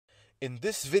In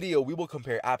this video, we will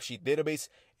compare AppSheet Database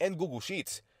and Google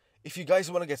Sheets. If you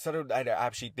guys want to get started with either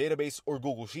AppSheet Database or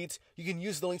Google Sheets, you can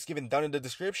use the links given down in the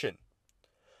description.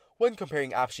 When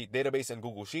comparing AppSheet Database and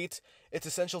Google Sheets, it's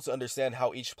essential to understand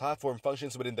how each platform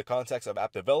functions within the context of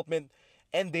app development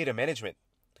and data management.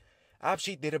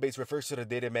 AppSheet Database refers to the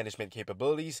data management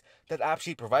capabilities that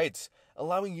AppSheet provides,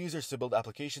 allowing users to build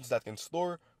applications that can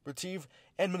store, retrieve,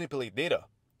 and manipulate data.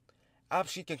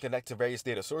 AppSheet can connect to various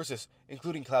data sources,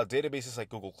 including cloud databases like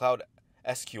Google Cloud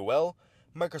SQL,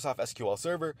 Microsoft SQL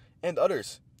Server, and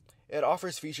others. It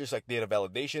offers features like data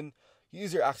validation,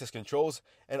 user access controls,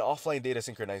 and offline data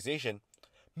synchronization,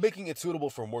 making it suitable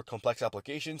for more complex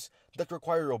applications that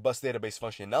require robust database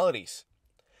functionalities.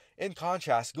 In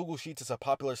contrast, Google Sheets is a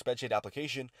popular spreadsheet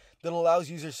application that allows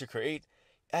users to create,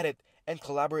 edit, and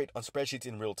collaborate on spreadsheets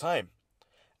in real time.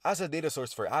 As a data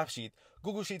source for AppSheet,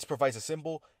 Google Sheets provides a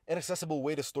simple and accessible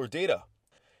way to store data.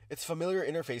 Its familiar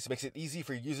interface makes it easy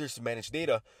for users to manage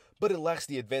data, but it lacks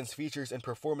the advanced features and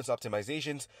performance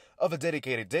optimizations of a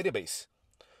dedicated database.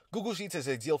 Google Sheets is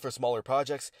ideal for smaller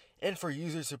projects and for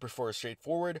users who prefer a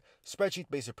straightforward,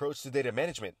 spreadsheet-based approach to data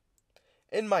management.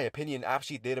 In my opinion,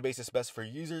 AppSheet Database is best for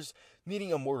users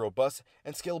needing a more robust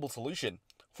and scalable solution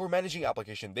for managing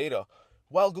application data,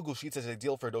 while Google Sheets is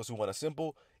ideal for those who want a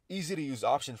simple, easy-to-use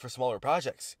option for smaller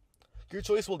projects. Your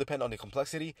choice will depend on the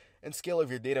complexity and scale of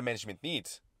your data management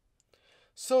needs.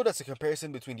 So that's a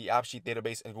comparison between the AppSheet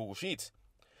Database and Google Sheets.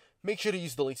 Make sure to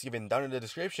use the links given down in the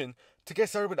description to get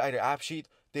started with either AppSheet,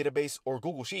 Database, or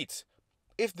Google Sheets.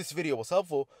 If this video was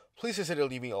helpful, please consider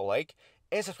leaving a like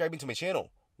and subscribing to my channel.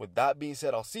 With that being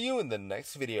said, I'll see you in the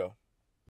next video.